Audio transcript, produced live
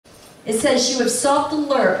It says, you have sought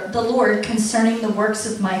the Lord concerning the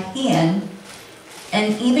works of my hand,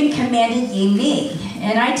 and even commanded ye me.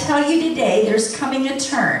 And I tell you today, there's coming a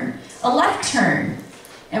turn, a left turn.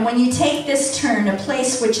 And when you take this turn, a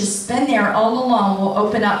place which has been there all along will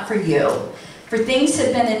open up for you. For things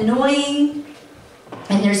have been annoying,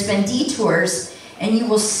 and there's been detours, and you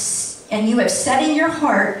have said in your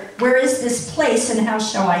heart, where is this place, and how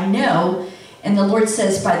shall I know? And the Lord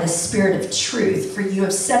says, by the Spirit of truth. For you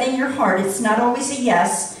have said in your heart, it's not always a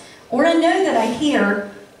yes, or a no that I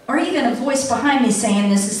hear, or even a voice behind me saying,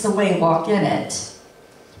 this is the way, walk in it.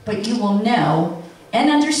 But you will know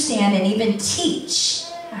and understand and even teach,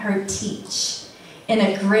 I heard teach, in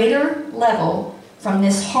a greater level from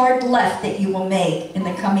this hard left that you will make in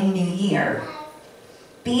the coming new year.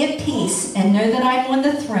 Be at peace and know that I'm on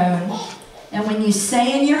the throne. And when you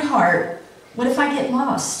say in your heart, what if I get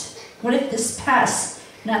lost? What if this pass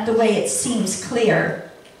not the way it seems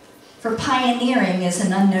clear? For pioneering is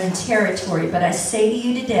an unknown territory, but I say to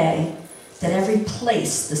you today that every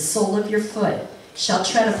place the sole of your foot shall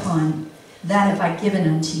tread upon, that have I given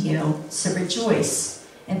unto you. So rejoice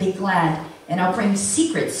and be glad, and I'll bring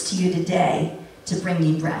secrets to you today to bring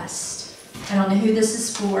you rest. I don't know who this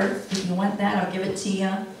is for. If you want that, I'll give it to you.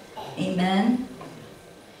 Amen.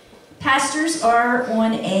 Pastors are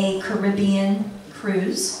on a Caribbean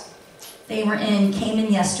cruise. They were in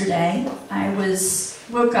Cayman yesterday. I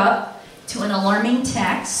woke up to an alarming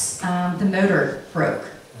text. The motor broke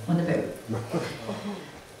on the boat.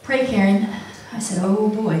 Pray, Karen. I said, oh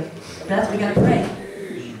boy, Beth, we gotta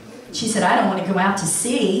pray. She said, I don't want to go out to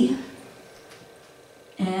sea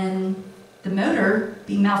and the motor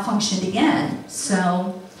be malfunctioned again.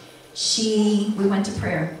 So we went to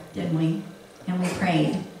prayer, didn't we? And we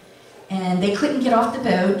prayed. And they couldn't get off the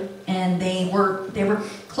boat, and they were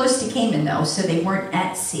close to Cayman though, so they weren't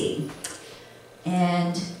at sea.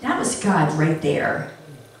 And that was God right there,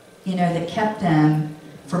 you know, that kept them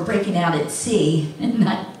from breaking out at sea and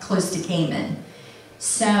not close to Cayman.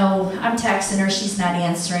 So I'm texting her, she's not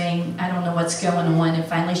answering, I don't know what's going on, and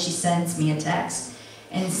finally she sends me a text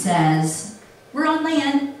and says, we're on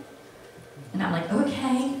land. And I'm like,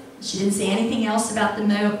 okay. She didn't say anything else about the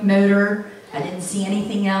motor. I didn't see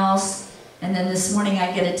anything else. And then this morning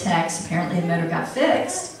I get a text, apparently the motor got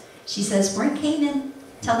fixed. She says, we're in Cayman.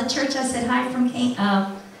 Tell the church I said hi from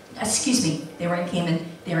Cayman. Excuse me, they were in Cayman.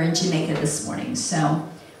 They were in Jamaica this morning. So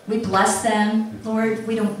we bless them, Lord.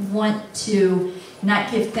 We don't want to not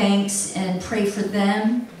give thanks and pray for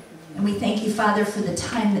them. And we thank you, Father, for the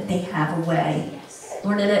time that they have away.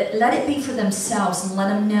 Lord, let it be for themselves, and let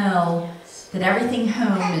them know that everything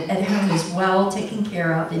at home is well taken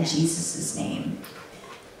care of in Jesus' name.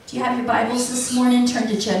 Do you have your Bibles this morning? Turn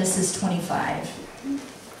to Genesis 25.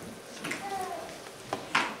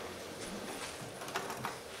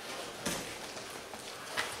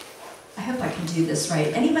 I hope I can do this right.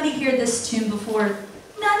 Anybody hear this tune before?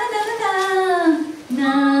 Na na na na na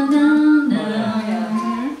na na na na na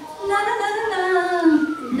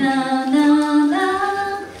na na na.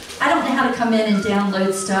 I don't know how to come in and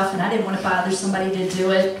download stuff, and I didn't want to bother somebody to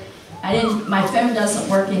do it. My phone doesn't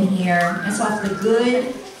work in here. It's off the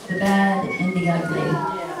good, the bad, and the ugly.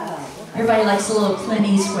 Everybody likes a little Clint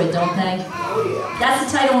Eastwood, don't they?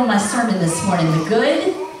 That's the title of my sermon this morning. The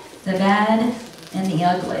good, the bad, and the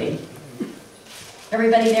ugly.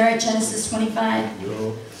 Everybody there at Genesis 25?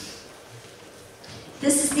 No.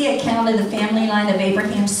 This is the account of the family line of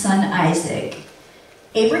Abraham's son Isaac.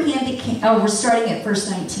 Abraham became, we're starting at verse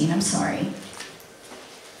 19, I'm sorry.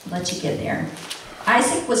 I'll let you get there.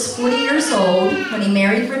 Isaac was 40 years old when he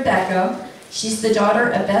married Rebekah. She's the daughter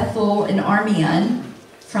of Bethuel and Armion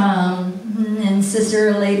and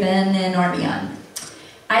sister Laban and Armion.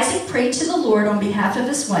 Isaac prayed to the Lord on behalf of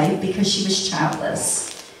his wife because she was childless.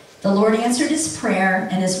 The Lord answered his prayer,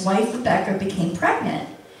 and his wife Rebekah became pregnant.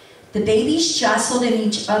 The babies jostled in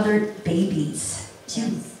each other,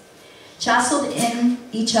 jostled in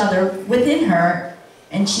each other within her,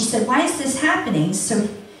 and she said, why is this happening? So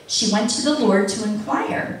she went to the Lord to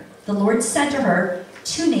inquire. The Lord said to her,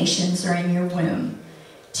 2 nations are in your womb.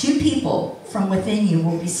 2 people from within you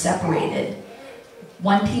will be separated.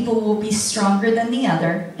 1 people will be stronger than the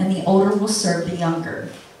other, and the older will serve the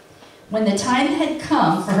younger. When the time had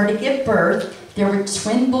come for her to give birth, there were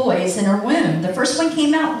twin boys in her womb. The first one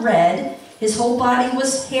came out red. His whole body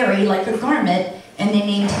was hairy like a garment, and they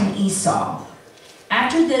named him Esau.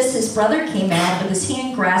 After this, his brother came out with his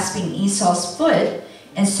hand grasping Esau's foot,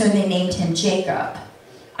 and so they named him Jacob.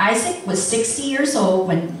 Isaac was 60 years old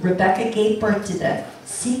when Rebekah gave birth to them.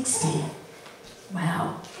 60.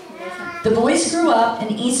 Wow. The boys grew up,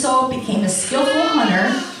 and Esau became a skillful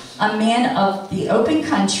hunter, a man of the open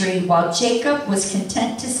country, while Jacob was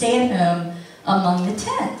content to stay at home among the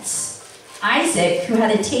tents. Isaac, who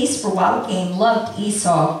had a taste for wild game, loved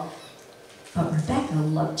Esau, but Rebekah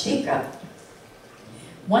loved Jacob.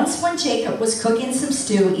 Once when Jacob was cooking some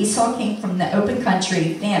stew, Esau came from the open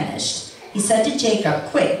country, famished. He said to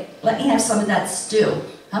Jacob, "Quick, let me have some of that stew.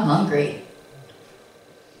 I'm hungry."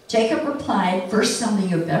 Jacob replied, "First tell me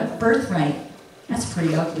your birthright." That's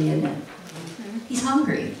pretty ugly, isn't it? He's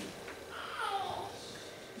hungry.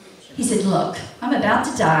 He said, "Look, I'm about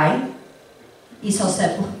to die." Esau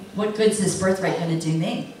said, "What good's this birthright going to do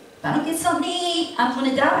me? If I don't get something to eat, I'm going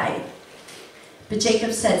to die." But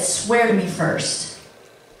Jacob said, "Swear to me first."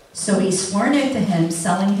 So he swore an oath to him,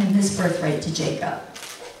 selling him his birthright to Jacob.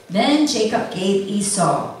 Then Jacob gave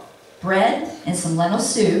Esau bread and some lentil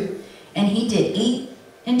soup, and he did eat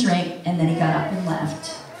and drink, and then he got up and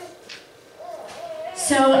left.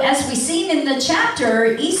 So as we see in the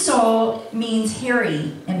chapter, Esau means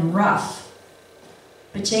hairy and rough.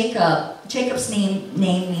 But Jacob's name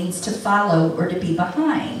means to follow or to be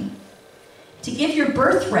behind. To give your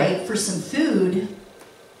birthright for some food,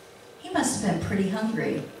 he must have been pretty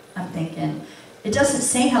hungry, I'm thinking. It doesn't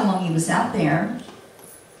say how long he was out there.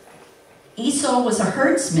 Esau was a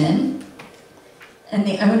herdsman and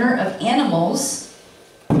the owner of animals,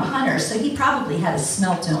 a hunter, so he probably had a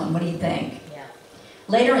smell to him. What do you think? Yeah.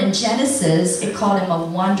 Later in Genesis, it called him a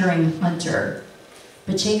wandering hunter,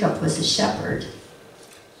 but Jacob was a shepherd.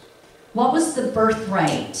 What was the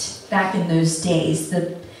birthright back in those days?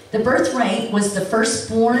 The birthright was the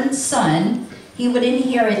firstborn son. He would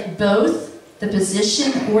inherit both the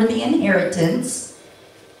position or the inheritance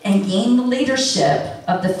and gain the leadership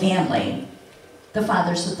of the family, the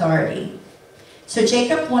father's authority. So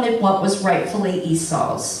Jacob wanted what was rightfully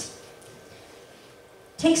Esau's.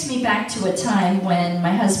 Takes me back to a time when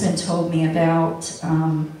my husband told me about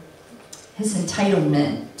his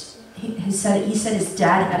entitlement. He said his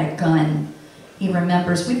dad had a gun. He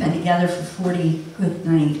remembers, we've been together for 40,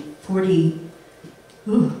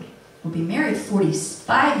 we'll be married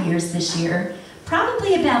 45 years this year,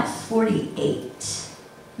 probably about 48.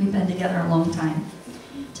 We've been together a long time.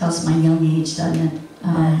 Tells my young age, doesn't it?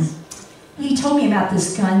 He told me about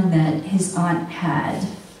this gun that his aunt had.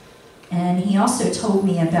 And he also told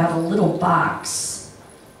me about a little box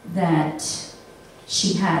that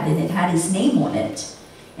she had, and it had his name on it.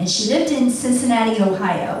 And she lived in Cincinnati,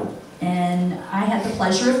 Ohio. And I had the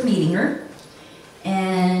pleasure of meeting her.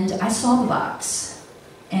 And I saw the box.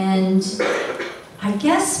 And I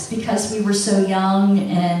guess because we were so young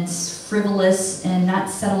and frivolous and not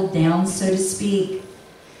settled down, so to speak,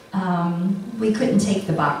 we couldn't take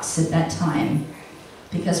the box at that time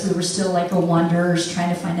because we were still like wanderers trying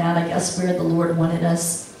to find out, I guess, where the Lord wanted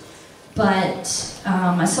us. But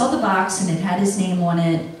I saw the box and it had his name on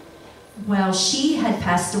it. Well, she had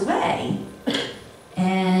passed away,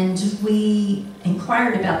 and we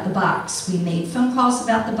inquired about the box. We made phone calls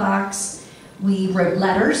about the box. We wrote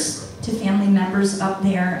letters to family members up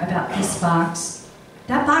there about this box.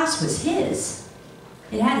 That box was his.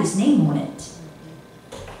 It had his name on it.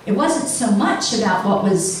 It wasn't so much about what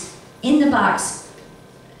was in the box,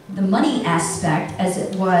 the money aspect, as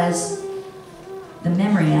it was the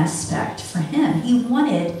memory aspect for him. He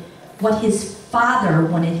wanted what his father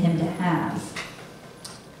wanted him to have.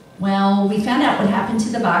 Well, we found out what happened to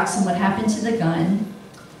the box and what happened to the gun,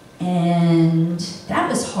 and that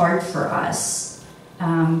was hard for us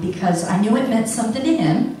because I knew it meant something to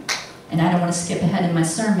him, and I don't want to skip ahead in my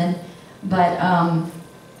sermon, but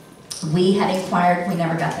we had inquired, we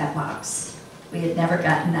never got that box. We had never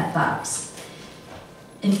gotten that box.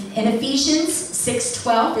 In Ephesians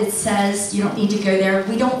 6:12, it says, you don't need to go there,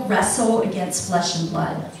 we don't wrestle against flesh and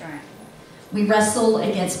blood. That's right. We wrestle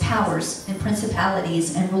against powers and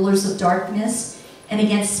principalities and rulers of darkness and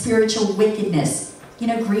against spiritual wickedness. You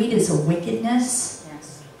know, greed is a wickedness.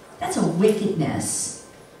 Yes. That's a wickedness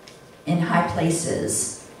in high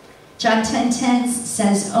places. John 10:10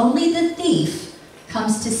 says, only the thief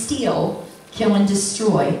comes to steal, kill, and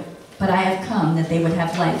destroy, but I have come that they would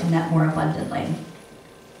have life and that more abundantly.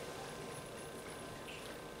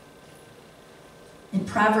 In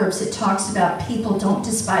Proverbs, it talks about people don't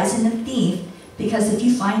despise a thief because if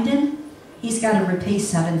you find him, he's got to repay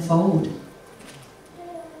sevenfold.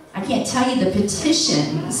 I can't tell you the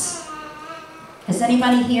petitions. Has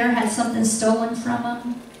anybody here had something stolen from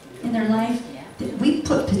them in their life? We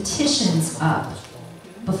put petitions up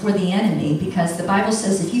before the enemy because the Bible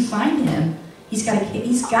says if you find him, he's got to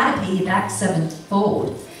pay you back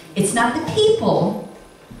sevenfold. It's not the people.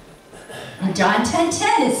 In John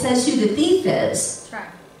 10:10, it says who the thief is. That's right.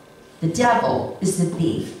 The devil is the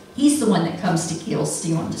thief. He's the one that comes to kill,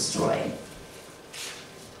 steal, and destroy.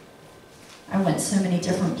 I went so many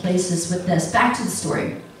different places with this. Back to the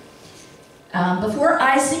story. Before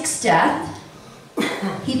Isaac's death,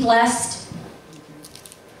 he blessed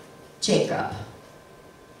Jacob,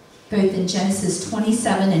 both in Genesis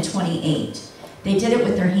 27 and 28. They did it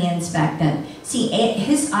with their hands back then. See,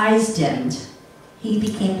 his eyes dimmed. He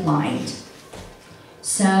became blind.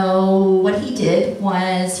 So what he did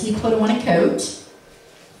was he put on a coat,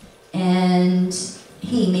 and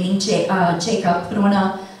he, meaning Jacob, put on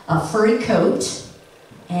a furry coat,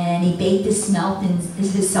 and he bathed himself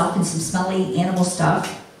in some smelly animal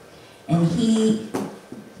stuff. And he,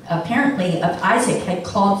 apparently, Isaac had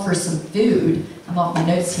called for some food. I'm off my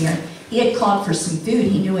notes here. He had called for some food.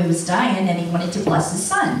 He knew he was dying, and he wanted to bless his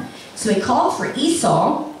son. So he called for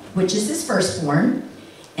Esau, which is his firstborn,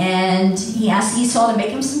 and he asked Esau to make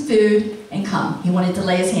him some food and come. He wanted to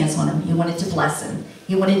lay his hands on him. He wanted to bless him.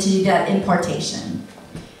 He wanted to do that impartation.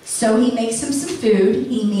 So he makes him some food,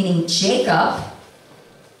 he meaning Jacob,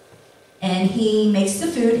 and he makes the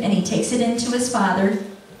food and he takes it into his father.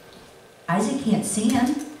 Isaac can't see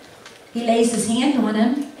him. He lays his hand on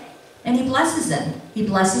him and he blesses him. He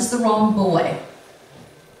blesses the wrong boy.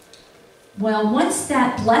 Well, once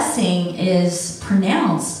that blessing is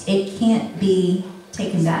pronounced, it can't be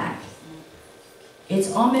taken back.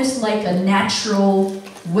 It's almost like a natural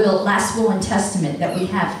will, last will and testament that we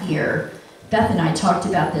have here. Beth and I talked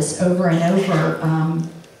about this over and over.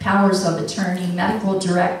 Powers of attorney, medical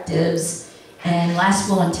directives, and last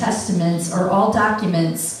will and testaments are all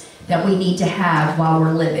documents that we need to have while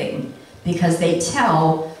we're living, because they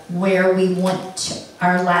tell where we want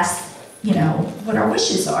our last, what our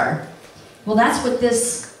wishes are. Well, that's what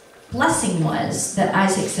this blessing was that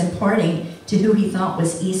Isaac's imparting to who he thought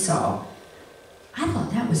was Esau. I thought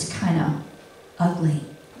that was kind of ugly.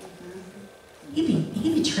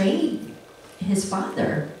 He betrayed his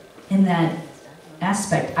father in that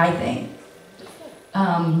aspect, I think.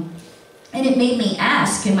 And it made me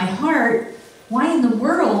ask in my heart, why in the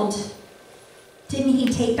world didn't he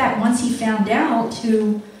take back, once he found out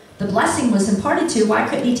who the blessing was imparted to, why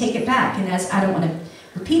couldn't he take it back? And as I don't want to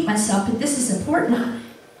repeat myself, but this is important.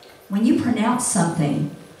 When you pronounce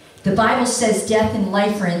something, the Bible says death and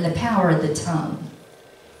life are in the power of the tongue,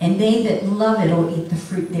 and they that love it will eat the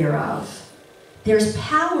fruit thereof. There's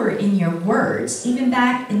power in your words. Even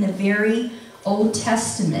back in the very Old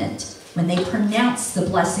Testament, when they pronounced the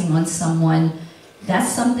blessing on someone,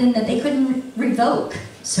 that's something that they couldn't revoke,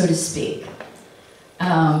 so to speak.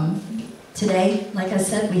 Today, like I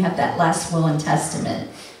said, we have that last will and testament.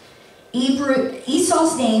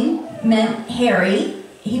 Esau's name meant hairy.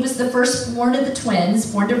 He was the firstborn of the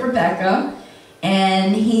twins, born to Rebekah,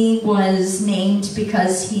 and he was named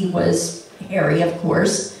because he was hairy, of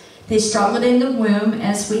course. They struggled in the womb,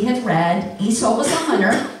 as we had read. Esau was a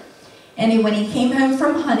hunter, and when he came home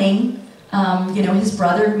from hunting, his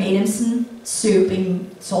brother made him some soup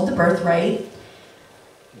and sold the birthright.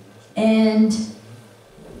 And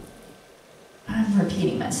I'm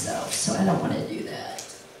repeating myself, so I don't want to do that.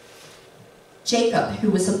 Jacob,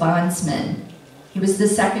 who was a bondsman, he was the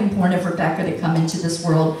second born of Rebekah to come into this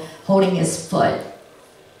world holding his foot.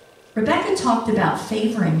 Rebekah talked about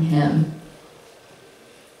favoring him.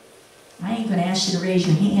 I ain't going to ask you to raise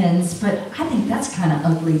your hands, but I think that's kind of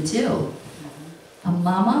ugly too. A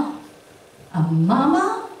mama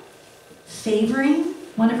favoring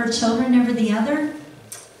one of her children over the other.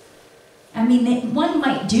 I mean, one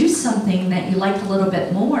might do something that you like a little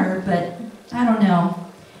bit more, but I don't know.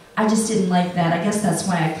 I just didn't like that. I guess that's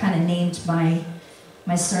why I kind of named my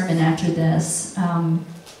sermon after this.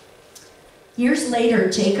 Years later,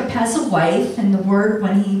 Jacob has a wife, and the word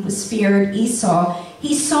when he was spared Esau,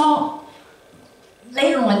 he saw,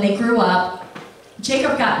 later on they grew up,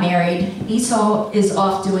 Jacob got married, Esau is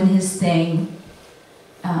off doing his thing.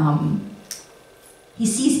 He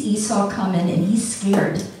sees Esau coming and he's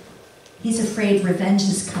scared. He's afraid revenge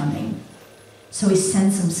is coming. So he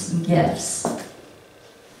sends him some gifts.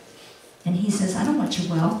 And he says, I don't want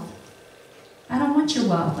your wealth. I don't want your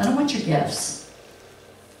wealth. I don't want your gifts.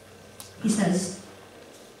 He says,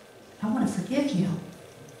 I want to forgive you.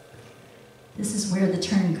 This is where the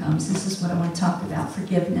turn comes. This is what I want to talk about,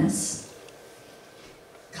 forgiveness.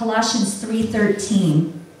 Colossians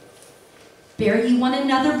 3:13. Bear ye one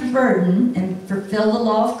another's burden and fulfill the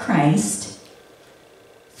law of Christ.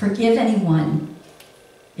 Forgive anyone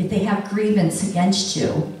if they have grievance against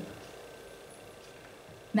you.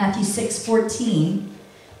 Matthew 6:14.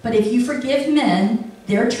 But if you forgive men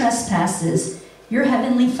their trespasses, your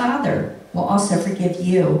heavenly Father will also forgive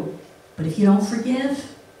you. But if you don't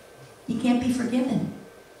forgive, you can't be forgiven.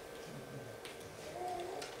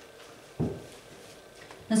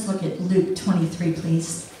 Let's look at Luke 23,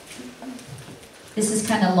 please. This is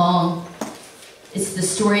kind of long. It's the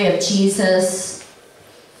story of Jesus.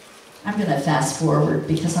 I'm going to fast forward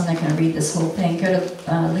because I'm not going to read this whole thing. Go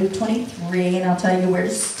to Luke 23, and I'll tell you where to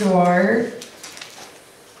start.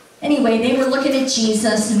 Anyway, they were looking at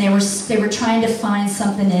Jesus, and they were trying to find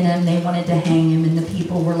something in him. They wanted to hang him, and the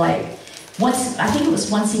people were like, I think it was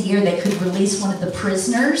once a year they could release one of the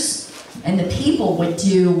prisoners, and the people would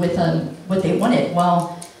do with them what they wanted.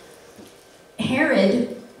 Well,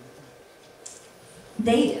 Herod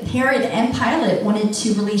and Pilate wanted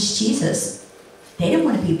to release Jesus. They didn't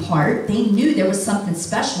want to be part. They knew there was something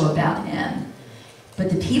special about him.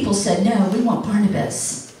 But the people said, no, we want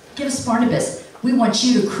Barnabas. Give us Barnabas. We want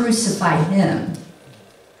you to crucify him.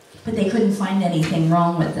 But they couldn't find anything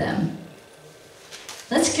wrong with them.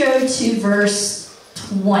 Let's go to verse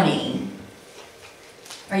 20.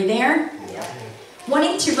 Are you there? Yeah.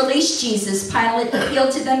 Wanting to release Jesus, Pilate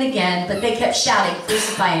appealed to them again, but they kept shouting,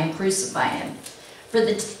 crucify him, crucify him. For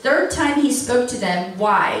the third time he spoke to them,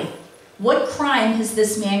 why? What crime has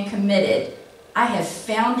this man committed? I have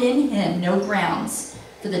found in him no grounds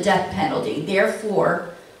for the death penalty.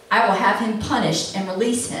 Therefore, I will have him punished and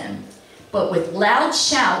release him. But with loud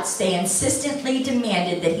shouts, they insistently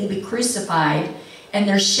demanded that he be crucified, and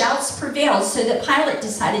their shouts prevailed so that Pilate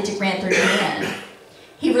decided to grant their demand.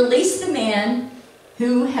 He released the man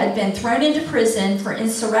who had been thrown into prison for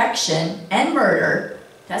insurrection and murder,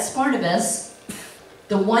 that's Barnabas,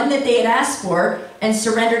 the one that they had asked for, and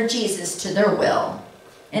surrendered Jesus to their will.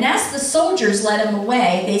 And as the soldiers led him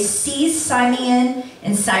away, they seized Simeon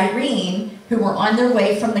and Cyrene, who were on their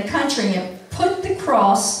way from the country, and put the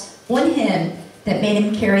cross on him that made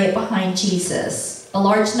him carry it behind Jesus. A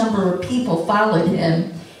large number of people followed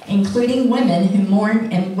him, including women who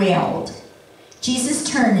mourned and wailed. Jesus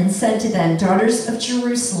turned and said to them, daughters of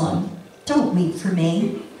Jerusalem, don't weep for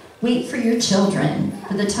me. Weep for your children,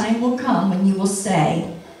 for the time will come when you will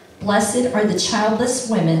say, blessed are the childless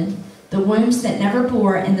women, the wombs that never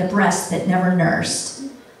bore, and the breasts that never nursed.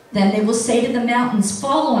 Then they will say to the mountains,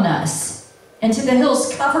 fall on us, and to the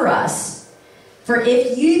hills, cover us. For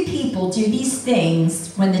if you people do these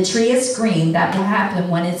things when the tree is green, that will happen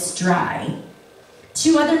when it's dry.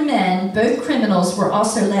 2 other men, both criminals, were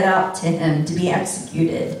also led out to him to be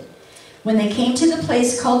executed. When they came to the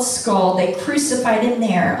place called Skull, they crucified him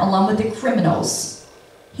there along with the criminals.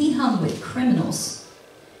 He hung with criminals.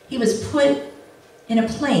 He was put in a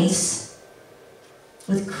place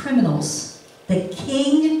with criminals, the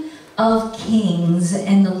King of Kings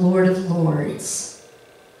and the Lord of Lords.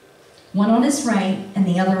 One on his right and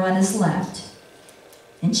the other on his left.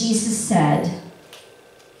 And Jesus said,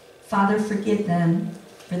 Father, forgive them,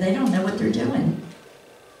 for they don't know what they're doing.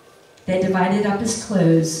 They divided up his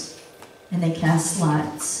clothes, and they cast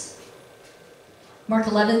lots. Mark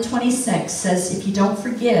 11:26 says, if you don't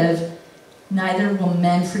forgive, neither will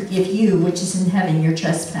men forgive you, which is in heaven, your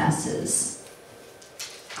trespasses.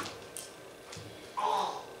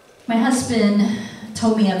 My husband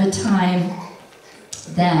told me of a time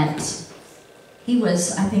that he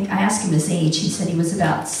was, I asked him his age, he said he was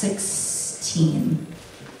about 16.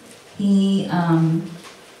 He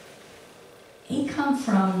come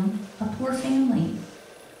from a poor family.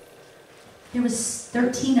 There was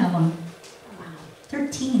 13 of them.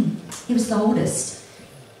 13. He was the oldest.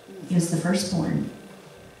 He was the firstborn.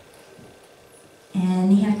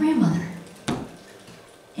 And he had a grandmother.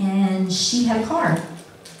 And she had a car.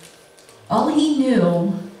 All he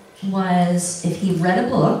knew was if he read a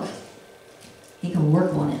book, he could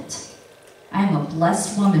work on it. I am a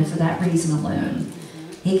blessed woman for that reason alone.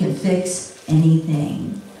 He can fix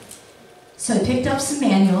anything. So he picked up some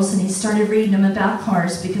manuals and he started reading them about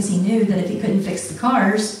cars because he knew that if he couldn't fix the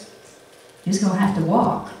cars, he was going to have to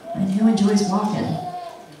walk. And who enjoys walking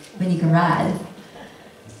when you can ride?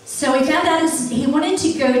 So he found out he wanted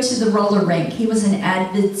to go to the roller rink. He was an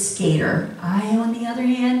avid skater. I, on the other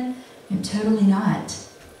hand, am totally not.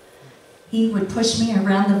 He would push me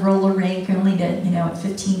around the roller rink only to, at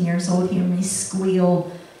 15 years old, hear me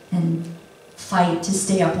squeal and fight to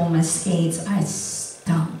stay up on my skates. I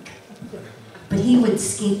stunk. But he would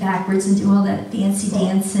skate backwards and do all that fancy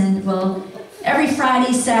dancing. Well, every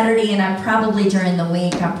Friday, Saturday, and I'm probably during the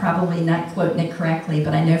week, I'm probably not quoting it correctly,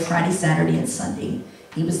 but I know Friday, Saturday, and Sunday,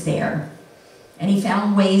 he was there. And he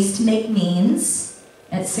found ways to make means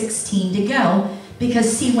at 16 to go. Because,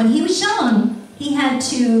 see, when he was young, he had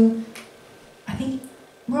to, I think,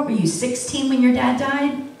 what were you, 16 when your dad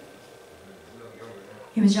died?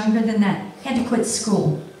 He was younger than that. He had to quit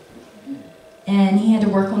school. And he had to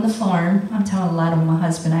work on the farm. I'm telling a lot on my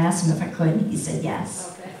husband. I asked him if I could, and he said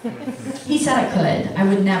yes. Okay. He said I could. I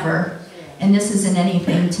would never. And this isn't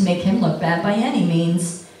anything to make him look bad by any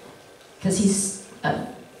means, because he's a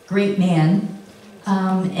great man.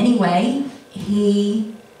 Anyway,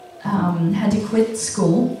 he had to quit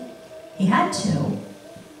school. He had to,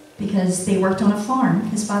 because they worked on a farm.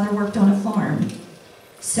 His father worked on a farm.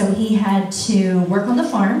 So he had to work on the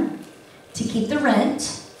farm to keep the rent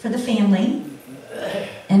for the family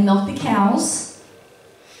and milk the cows,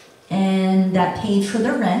 and that paid for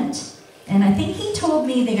the rent. And I think he told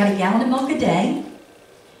me they got a gallon of milk a day,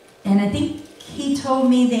 and I think he told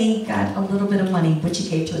me they got a little bit of money, which he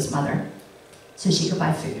gave to his mother, so she could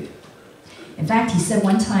buy food. In fact, he said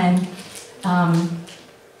one time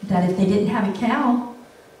that if they didn't have a cow,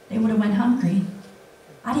 they would have went hungry.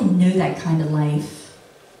 I didn't know that kind of life.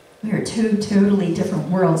 We were two totally different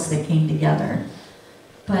worlds that came together.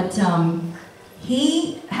 But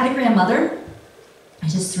he had a grandmother. I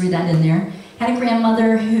just threw that in there. Had a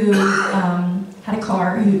grandmother who had a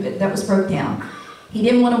car that was broke down. He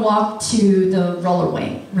didn't want to walk to the roller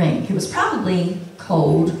rink. It was probably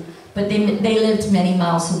cold, but they lived many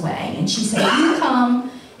miles away. And she said, if you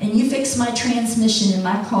come and you fix my transmission in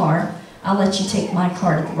my car, I'll let you take my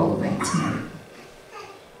car to the roller rink tonight.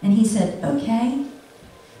 And he said, okay.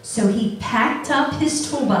 So he packed up his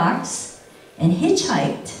toolbox and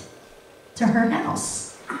hitchhiked to her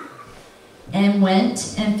house and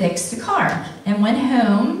went and fixed the car and went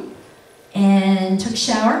home and took a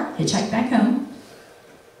shower, hitchhiked back home.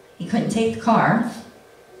 He couldn't take the car,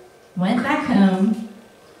 went back home,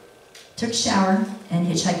 took a shower, and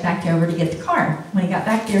hitchhiked back over to get the car. When he got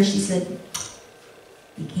back there, she said,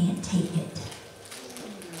 you can't take it.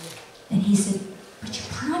 And he said, but you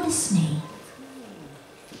promised me.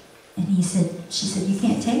 And she said, you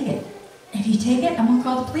can't take it. If you take it, I'm going to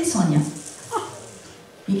call the police on you.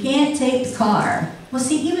 You can't take the car. Well,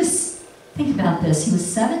 see, think about this. He was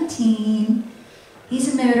 17.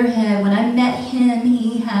 He's a motorhead. When I met him,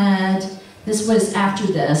 this was after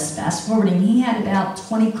this, fast forwarding, he had about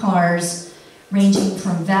 20 cars, ranging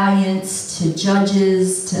from Valiants to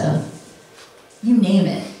Judges to you name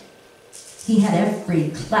it. He had every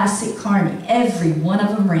classic car, and every one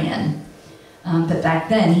of them ran. But back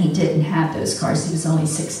then, he didn't have those cars. He was only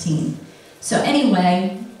 16. So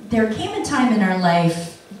anyway, there came a time in our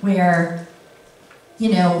life where,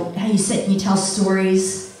 you know, how you sit and you tell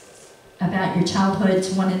stories about your childhood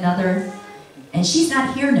to one another, and she's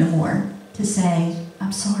not here no more to say,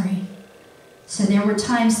 I'm sorry. So there were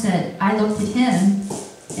times that I looked at him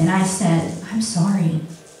and I said, I'm sorry.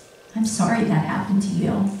 I'm sorry that happened to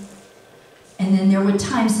you. And then there were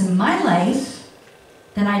times in my life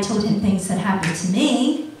that I told him things that happened to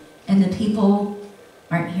me, and the people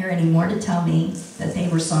aren't here anymore to tell me that they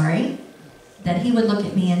were sorry, that he would look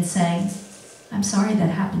at me and say, I'm sorry that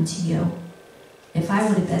happened to you. If I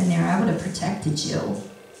would have been there, I would have protected you.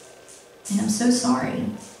 And I'm so sorry.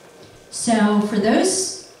 So for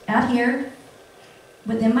those out here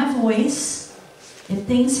within my voice, if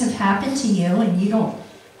things have happened to you and you don't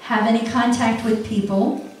have any contact with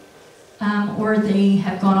people, or they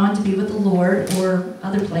have gone on to be with the Lord or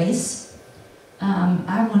other place,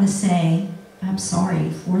 I want to say, I'm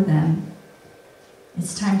sorry for them.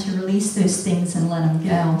 It's time to release those things and let them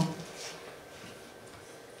go.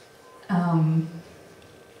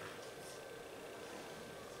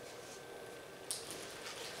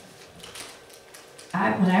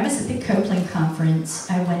 When I was at the Copeland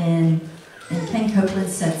conference, I went in, and Ken Copeland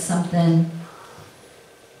said something.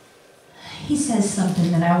 He says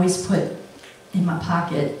something that I always put in my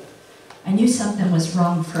pocket. I knew something was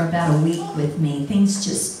wrong for about a week with me. Things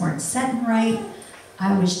just weren't setting right.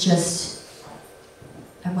 I wasn't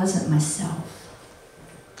myself.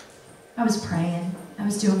 I was praying. I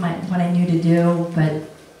was doing what I knew to do, but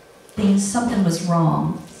something was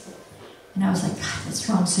wrong. And I was like, God, that's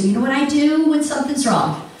wrong. So you know what I do when something's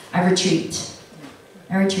wrong? I retreat.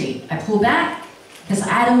 I pull back, because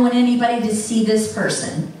I don't want anybody to see this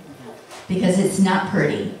person, because it's not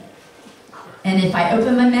pretty. And if I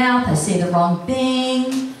open my mouth, I say the wrong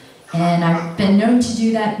thing, and I've been known to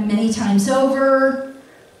do that many times over,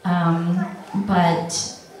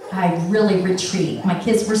 but I really retreat. My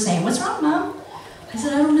kids were saying, what's wrong, Mom? I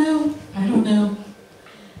said, I don't know.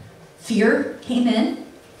 Fear came in.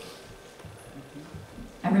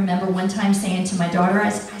 I remember one time saying to my daughter, I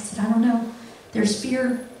said, I don't know. There's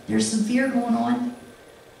fear. There's some fear going on.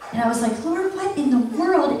 And I was like, Lord, what in the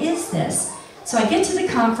world is this? So I get to the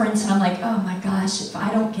conference and I'm like, oh my gosh, if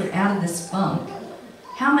I don't get out of this funk,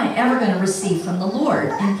 how am I ever going to receive from the Lord?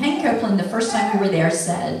 And Ken Copeland, the first time we were there,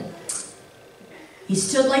 said, he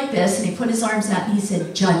stood like this and he put his arms out and he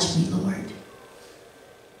said, judge me, Lord.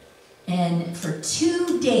 And for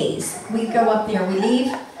 2 days, we go up there, we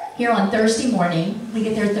leave here on Thursday morning. We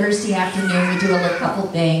get there Thursday afternoon. We do a couple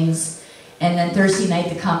things. And then Thursday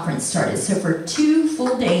night, the conference started. So for 2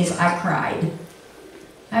 full days, I cried.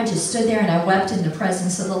 I just stood there and I wept in the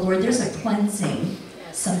presence of the Lord. There's a cleansing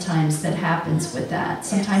sometimes that happens with that.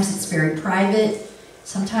 Sometimes it's very private.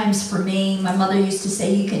 Sometimes for me, my mother used to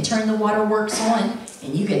say, you can turn the waterworks on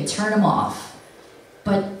and you can turn them off.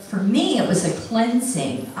 But for me, it was a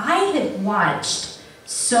cleansing. I had watched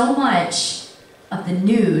so much of the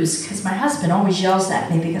news, because my husband always yells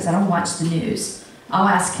at me because I don't watch the news. I'll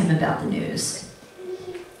ask him about the news.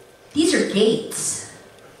 These are gates.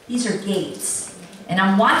 These are gates. And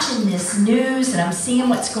I'm watching this news and I'm seeing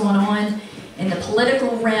what's going on in the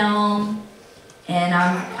political realm. And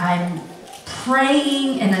I'm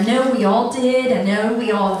praying, and I know we all did. I know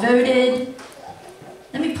we all voted.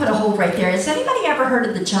 Let me put a hold right there. Has anybody ever heard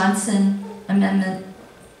of the Johnson Amendment?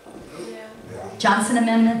 Johnson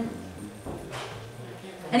Amendment?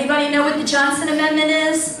 Anybody know what the Johnson Amendment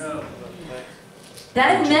is? No.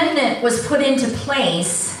 That amendment was put into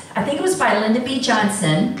place, I think it was by Lyndon B.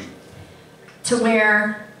 Johnson, to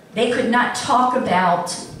where they could not talk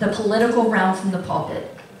about the political realm from the pulpit.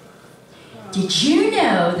 Did you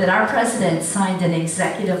know that our president signed an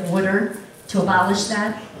executive order to abolish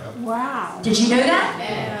that? Wow. Did you know that?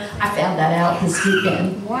 Yeah. I found that out this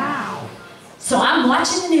weekend. Wow. So I'm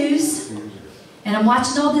watching the news, and I'm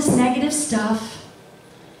watching all this negative stuff,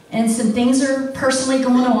 and some things are personally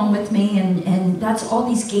going on with me, and that's all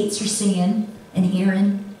these gates are seeing and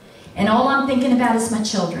hearing. And all I'm thinking about is my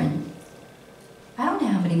children. I don't know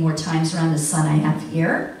how many more times around the sun I have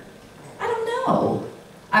here. I don't know.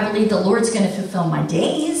 I believe the Lord's going to fulfill my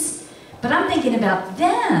days, but I'm thinking about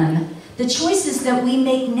them. The choices that we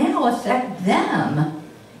make now affect them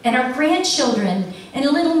and our grandchildren and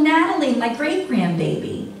little Natalie, my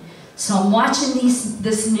great-grandbaby. So I'm watching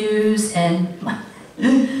this news, and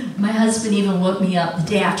my husband even woke me up the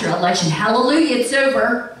day after election. Hallelujah, it's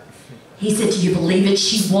over. He said, do you believe it?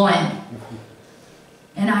 She won.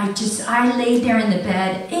 And I laid there in the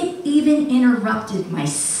bed. It even interrupted my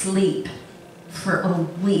sleep for a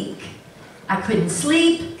week. I couldn't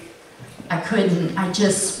sleep. I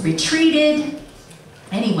just retreated.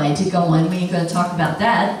 Anyway, to go on, we ain't going to talk about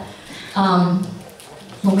that.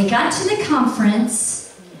 When we got to the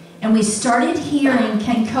conference and we started hearing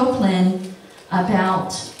Ken Copeland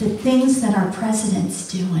about the things that our president's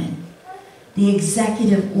doing, the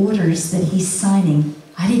executive orders that he's signing,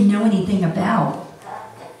 I didn't know anything about.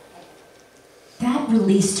 That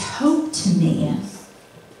released hope to me.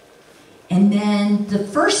 And then the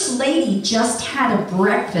First Lady just had a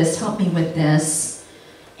breakfast, help me with this,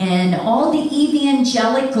 and all the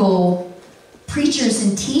evangelical preachers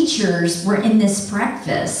and teachers were in this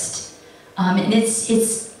breakfast. And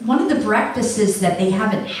it's one of the breakfasts that they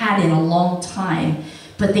haven't had in a long time,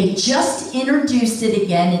 but they just introduced it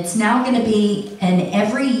again. It's now going to be an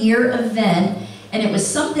every year event, and it was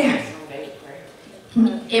something.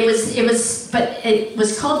 It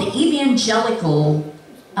was called the Evangelical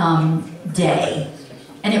Day,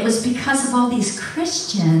 and it was because of all these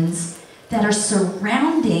Christians that are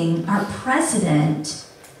surrounding our president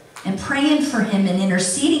and praying for him and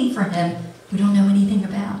interceding for him. We don't know anything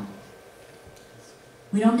about.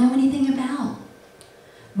 We don't know anything about.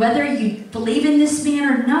 Whether you believe in this man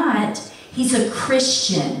or not, he's a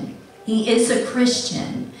Christian. He is a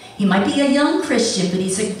Christian. He might be a young Christian, but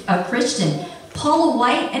he's a Christian. Paula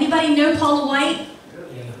White, anybody know Paula White?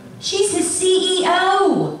 She's his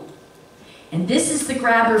CEO. And this is the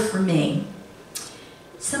grabber for me.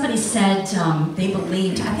 Somebody said they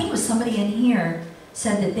believed, I think it was somebody in here,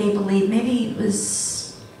 said that they believed, maybe it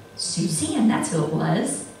was Suzanne, that's who it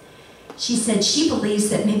was. She said she believes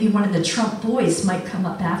that maybe one of the Trump boys might come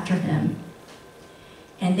up after him.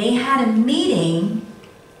 And they had a meeting,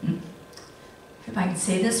 if I can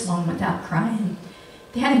say this one without crying.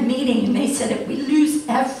 They had a meeting and they said if we lose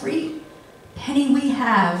every penny we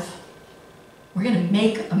have, we're going to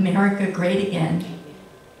make America great again.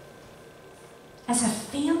 As a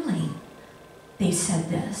family, they said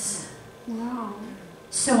this. Wow.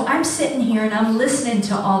 So I'm sitting here and I'm listening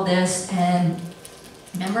to all this, and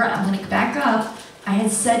remember, I'm going to back up. I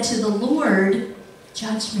had said to the Lord,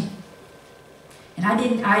 judge me. And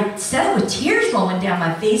I said it with tears rolling down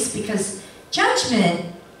my face, because judgment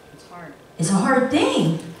is a hard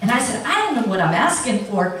thing. And I said, I don't know what I'm asking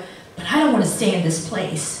for, but I don't want to stay in this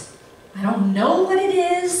place. I don't know what it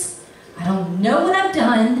is. I don't know what I've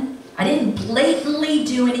done. I didn't blatantly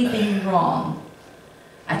do anything wrong.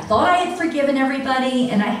 I thought I had forgiven everybody,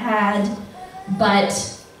 and I had,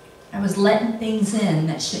 but I was letting things in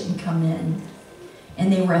that shouldn't come in.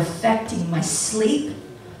 And they were affecting my sleep.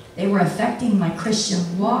 They were affecting my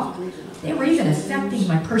Christian walk. They were even affecting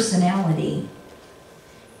my personality.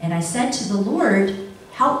 And I said to the Lord,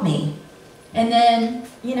 help me. And then,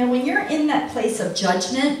 you know, when you're in that place of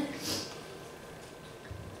judgment,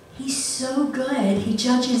 He's so good. He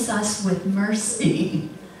judges us with mercy.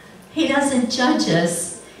 He doesn't judge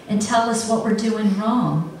us and tell us what we're doing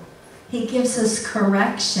wrong. He gives us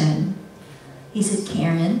correction. He said,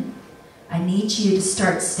 Karen, I need you to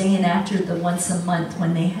start staying after the once a month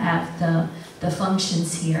when they have the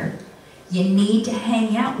functions here. You need to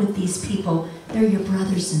hang out with these people. They're your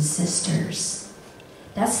brothers and sisters.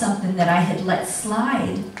 That's something that I had let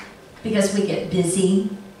slide because we get busy.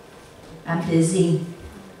 I'm busy.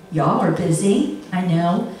 Y'all are busy. I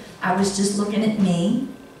know. I was just looking at me.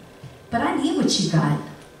 But I need what you got.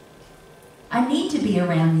 I need to be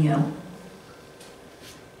around you.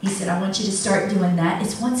 He said, I want you to start doing that.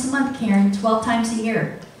 It's once a month, Karen, 12 times a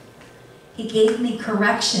year. He gave me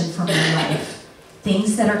correction for my life.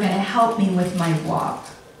 Things that are going to help me with my walk.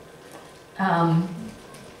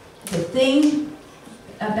 The thing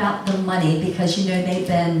about the money, because you know they've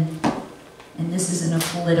been, and this isn't a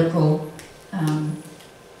political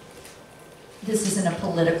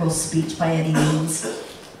speech by any means.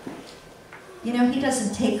 You know, he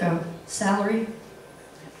doesn't take a salary.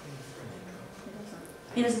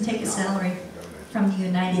 He doesn't take a salary from the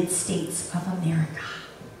United States of America.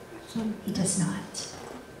 He does not.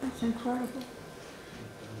 That's incredible.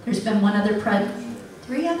 There's been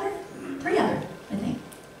three other, I think,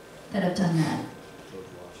 that have done that.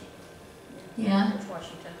 Yeah.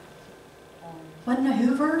 Wasn't a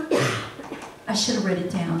Hoover? I should have written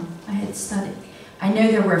it down. I had studied. I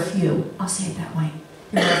know there were a few. I'll say it that way.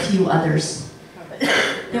 There were a few others.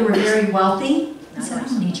 They were very wealthy. I said, I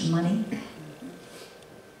don't need your money.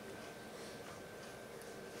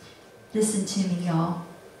 Listen to me, y'all.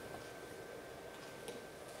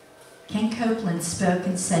 Ken Copeland spoke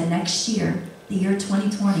and said next year, the year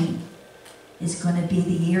 2020, is going to be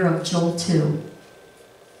the year of Joel 2.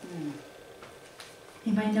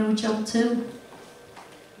 Anybody know Joel 2?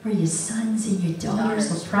 Where your sons and your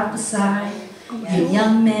daughters will prophesy. Your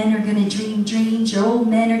young men are going to dream dreams. Your old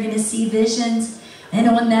men are going to see visions. And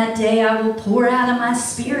on that day, I will pour out of my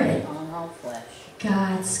spirit. On all flesh.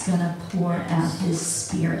 God's going to pour out His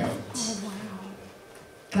Spirit. Oh, wow.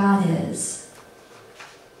 God is.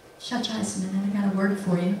 Shut your eyes a minute. I got a word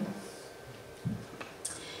for you.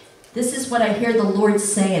 This is what I hear the Lord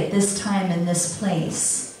say at this time in this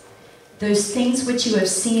place. Those things which you have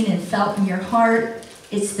seen and felt in your heart,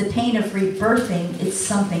 it's the pain of rebirthing. It's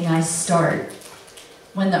something I start.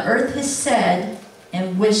 When the earth has said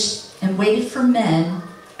and wished and waited for men,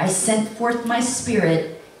 I sent forth my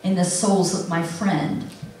spirit in the souls of my friend.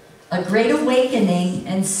 A great awakening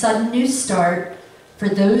and sudden new start for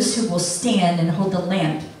those who will stand and hold the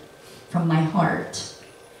lamp from my heart.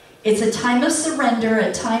 It's a time of surrender,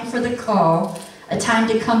 a time for the call, a time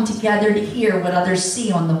to come together to hear what others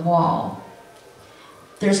see on the wall.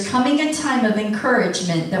 There's coming a time of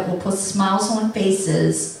encouragement that will put smiles on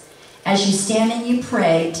faces as you stand and you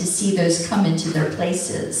pray to see those come into their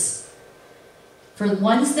places. For the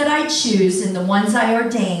ones that I choose and the ones I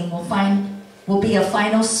ordain will be a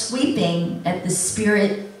final sweeping at the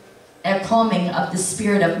spirit, a calming of the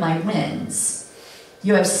spirit of my winds.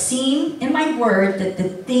 You have seen in my word that the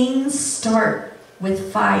things start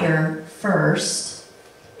with fire first.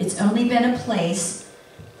 It's only been a place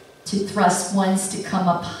to thrust ones to come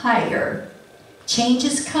up higher. Change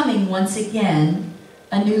is coming once again.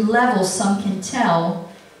 A new level, some can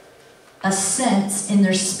tell. A sense in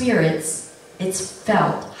their spirits. It's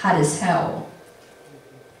felt hot as hell.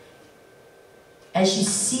 As you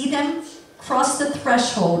see them cross the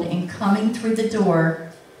threshold and coming through the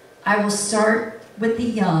door, I will start with the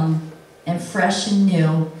young and fresh and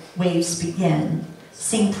new waves begin.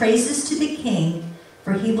 Sing praises to the King,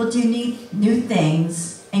 for He will do new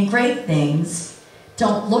things and great things.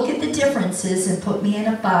 Don't look at the differences and put me in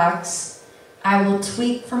a box. I will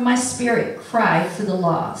tweak from my spirit, cry for the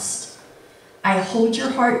lost. I hold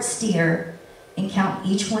your hearts dear and count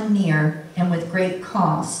each one near, and with great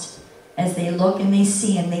cost, as they look and they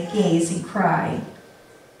see and they gaze and cry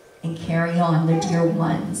and carry on their dear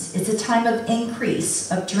ones. It's a time of increase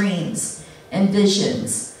of dreams and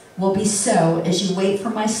visions will be so as you wait for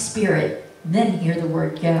my spirit, then hear the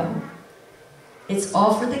word go. It's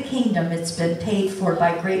all for the kingdom. It's been paid for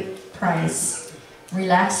by great price.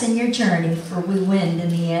 Relax in your journey, for we win in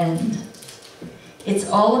the end. It's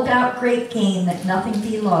all about great gain, that nothing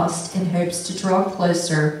be lost, in hopes to draw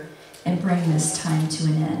closer and bring this time to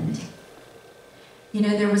an end. You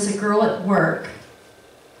know, there was a girl at work,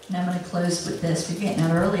 and I'm going to close with this. We're getting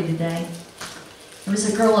out early today. There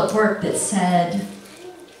was a girl at work that said,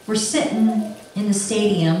 we're sitting in the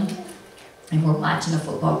stadium and we're watching a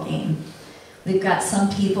football game. We've got some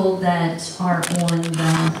people that are on the